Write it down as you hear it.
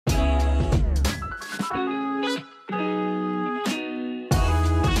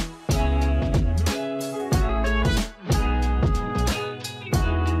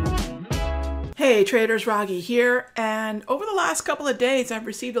Hey traders, Raghee here, and over the last couple of days I've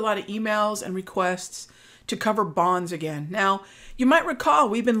received a lot of emails and requests to cover bonds again. Now, you might recall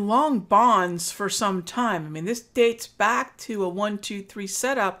we've been long bonds for some time. I mean, this dates back to a 1, 2, 3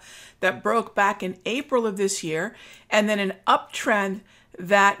 setup that broke back in April of this year, and then an uptrend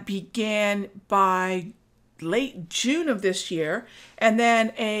that began by late June of this year, and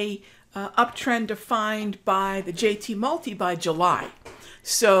then a uptrend defined by the JT Multi by July.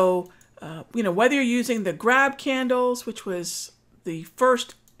 So whether you're using the grab candles, which was the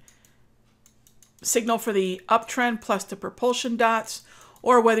first signal for the uptrend plus the propulsion dots,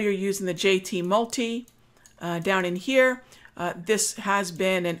 or whether you're using the JT Multi down in here, this has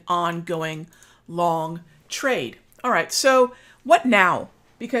been an ongoing long trade. All right, so what now?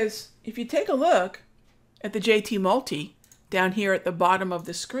 Because if you take a look at the JT Multi down here at the bottom of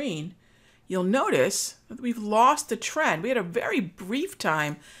the screen, you'll notice that we've lost the trend. We had a very brief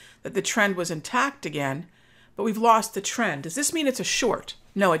time that the trend was intact again, but we've lost the trend. Does this mean it's a short?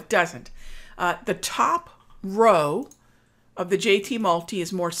 No, it doesn't. The top row of the JT Multi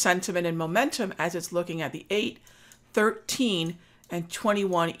is more sentiment and momentum as it's looking at the 8, 13, and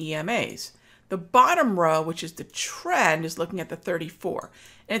 21 EMAs. The bottom row, which is the trend, is looking at the 34.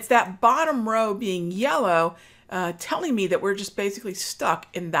 And it's that bottom row being yellow telling me that we're just basically stuck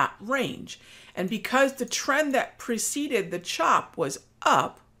in that range. And because the trend that preceded the chop was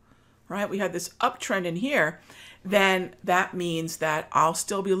up, right, we had this uptrend in here, then that means that I'll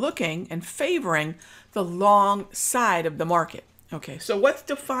still be looking and favoring the long side of the market. Okay, so what's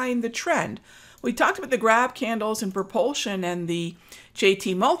defined the trend? We talked about the grab candles and propulsion and the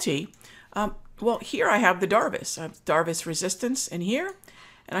JT Multi. Well, here I have the Darvas. I have Darvas resistance in here,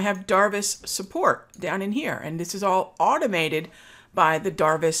 and I have Darvas support down in here. And this is all automated by the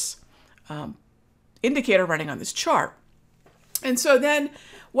Darvas indicator running on this chart. And so then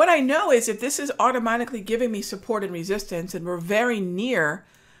what I know is if this is automatically giving me support and resistance, and we're very near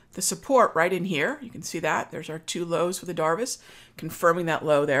the support right in here, you can see that. There's our two lows for the Darvas, confirming that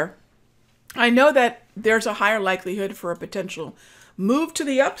low there. I know that there's a higher likelihood for a potential move to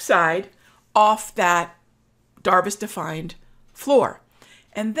the upside off that Darvas defined floor.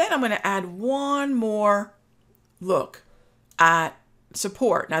 And then I'm going to add one more look at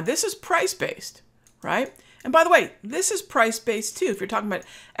support. Now this is price-based, right? And by the way, this is price-based too. If you're talking about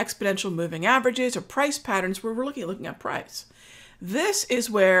exponential moving averages or price patterns, where we're looking at price. This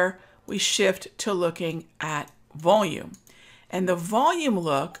is where we shift to looking at volume. And the volume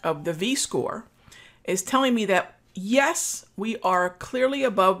look of the Vscore is telling me that yes, we are clearly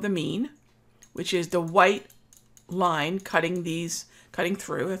above the mean, which is the white line cutting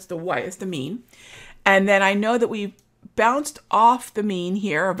through. That's the white, that's the mean. And then I know that we've bounced off the mean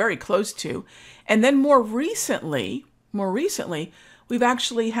here, or very close to. And then more recently, we've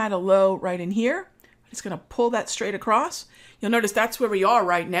actually had a low right in here. I'm just going to pull that straight across. You'll notice that's where we are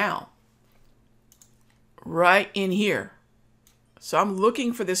right now. Right in here. So I'm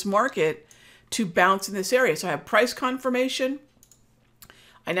looking for this market to bounce in this area. So I have price confirmation.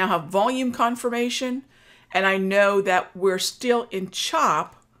 I now have volume confirmation. And I know that we're still in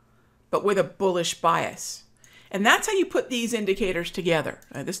chop, but with a bullish bias. And that's how you put these indicators together.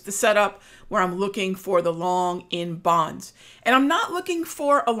 This is the setup where I'm looking for the long in bonds. And I'm not looking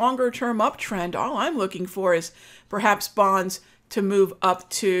for a longer term uptrend. All I'm looking for is perhaps bonds to move up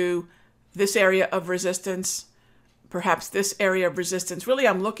to this area of resistance, perhaps this area of resistance. Really,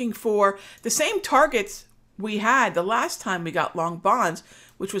 I'm looking for the same targets we had the last time we got long bonds,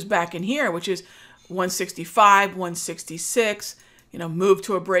 which was back in here, which is 165, 166, move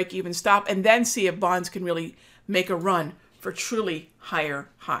to a break-even stop, and then see if bonds can really make a run for truly higher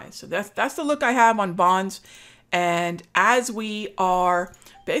highs. So that's the look I have on bonds. And as we are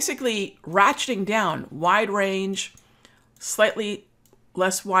basically ratcheting down wide range, slightly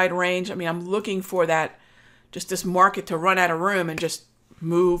less wide range, I mean, I'm looking for that, just this market to run out of room and just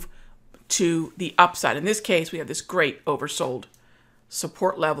move to the upside. In this case, we have this great oversold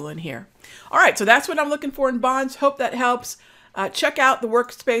support level in here. All right, so that's what I'm looking for in bonds. Hope that helps. Check out the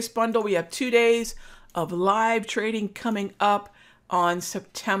Workspace bundle. We have 2 days of live trading coming up on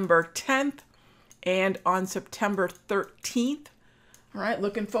September 10th and on September 13th. All right,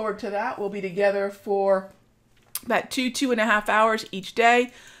 looking forward to that. We'll be together for about 2.5 hours each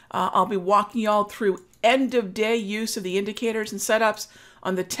day. I'll be walking y'all through end of day use of the indicators and setups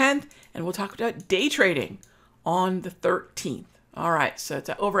on the 10th, and we'll talk about day trading on the 13th. All right, so it's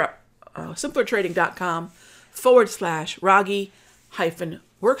over at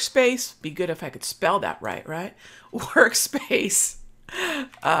simplertrading.com/Raghee-workspace. Be good if I could spell that right? Workspace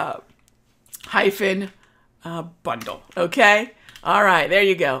hyphen bundle. Okay. All right, there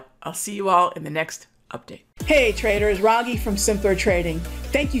you go. I'll see you all in the next update. Hey traders, Raghee from Simpler Trading.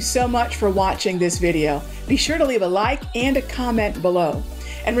 Thank you so much for watching this video. Be sure to leave a like and a comment below.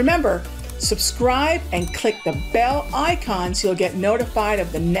 And remember, subscribe and click the bell icon so you'll get notified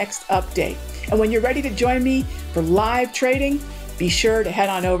of the next update. And when you're ready to join me for live trading, be sure to head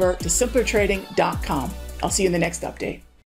on over to simplertrading.com. I'll see you in the next update.